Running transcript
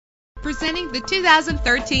Presenting the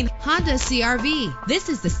 2013 Honda CR-V. This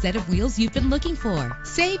is the set of wheels you've been looking for.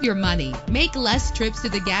 Save your money. Make less trips to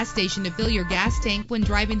the gas station to fill your gas tank when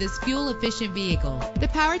driving this fuel-efficient vehicle. The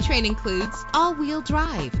powertrain includes all-wheel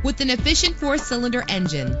drive with an efficient 4-cylinder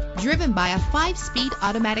engine driven by a 5-speed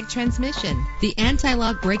automatic transmission. The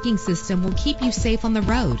anti-lock braking system will keep you safe on the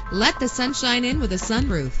road. Let the sunshine in with a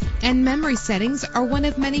sunroof. And memory settings are one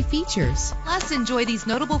of many features. Plus, enjoy these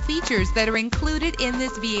notable features that are included in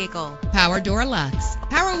this vehicle: power door locks,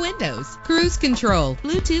 power windows, cruise control,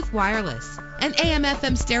 Bluetooth wireless, an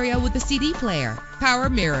AM/FM stereo with a CD player, power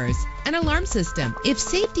mirrors, an alarm system. If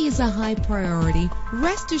safety is a high priority,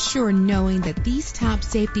 rest assured knowing that these top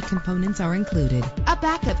safety components are included: a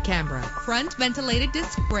backup camera, front ventilated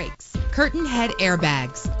disc brakes, curtain head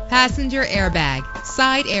airbags, passenger airbag,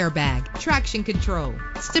 side airbag, traction control,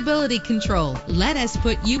 stability control. Let us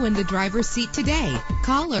put you in the driver's seat today.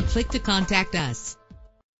 Call or click to contact us.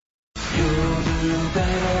 You'll do better.